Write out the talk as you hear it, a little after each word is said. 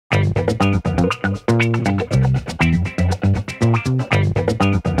Okay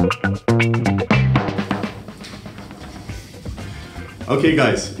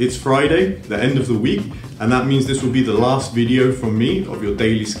guys, it's Friday, the end of the week, and that means this will be the last video from me of your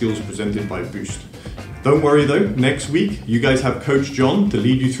daily skills presented by Boost. Don't worry though, next week you guys have Coach John to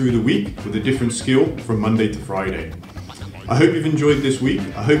lead you through the week with a different skill from Monday to Friday. I hope you've enjoyed this week,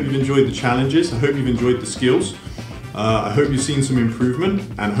 I hope you've enjoyed the challenges, I hope you've enjoyed the skills, I hope you've seen some improvement,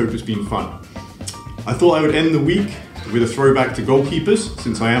 and I hope it's been fun. I thought I would end the week with a throwback to goalkeepers.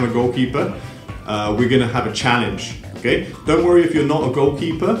 Since I am a goalkeeper, we're going to have a challenge. Okay? Don't worry if you're not a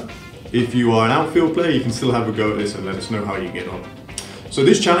goalkeeper. If you are an outfield player, you can still have a go at this and let us know how you get on. So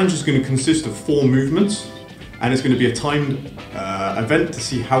this challenge is going to consist of 4 movements, and it's going to be a timed event to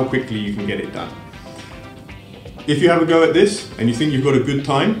see how quickly you can get it done. If you have a go at this and you think you've got a good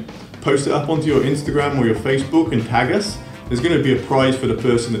time, post it up onto your Instagram or your Facebook and tag us. There's going to be a prize for the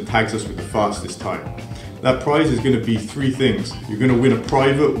person that tags us with the fastest time. That prize is going to be 3 things. You're going to win a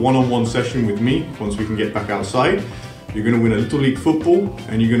private one-on-one session with me once we can get back outside. You're going to win a Little League football,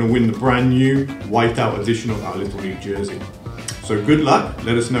 and you're going to win the brand new white-out edition of our Little League jersey. So good luck,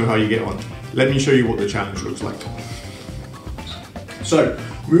 let us know how you get on. Let me show you what the challenge looks like. So,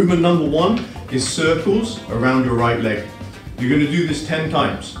 movement number 1 is circles around your right leg. You're going to do this 10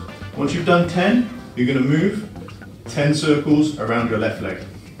 times. Once you've done 10, you're going to move 10 circles around your left leg.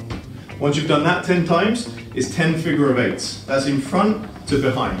 Once you've done that 10 times, it's 10 figure of 8s. That's in front to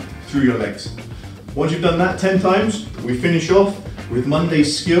behind, through your legs. Once you've done that 10 times, we finish off with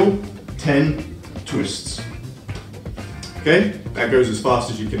Monday's skill, 10 twists. Okay, that goes as fast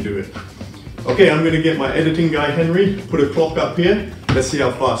as you can do it. Okay, I'm going to get my editing guy Henry, put a clock up here. Let's see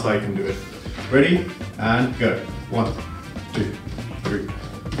how fast I can do it. Ready? And go. 1, 2, 3,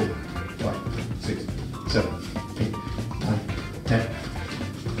 4, 5, 6, 7, 8, 9, 10.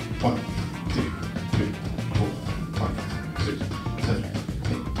 1, 2, 3, 4, 5, 6, 7,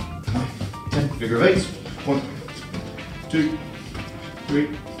 8, 9, 10. Figure of 8s. 1, 2, 3,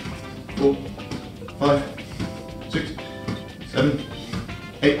 4, 5, 6, 7,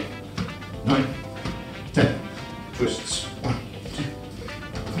 8, 9, 10. Twists. 1, 2,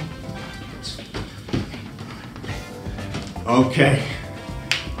 4. Okay,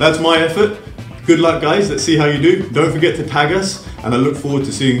 that's my effort. Good luck guys, let's see how you do. Don't forget to tag us, and I look forward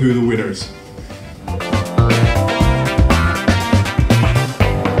to seeing who the winner is.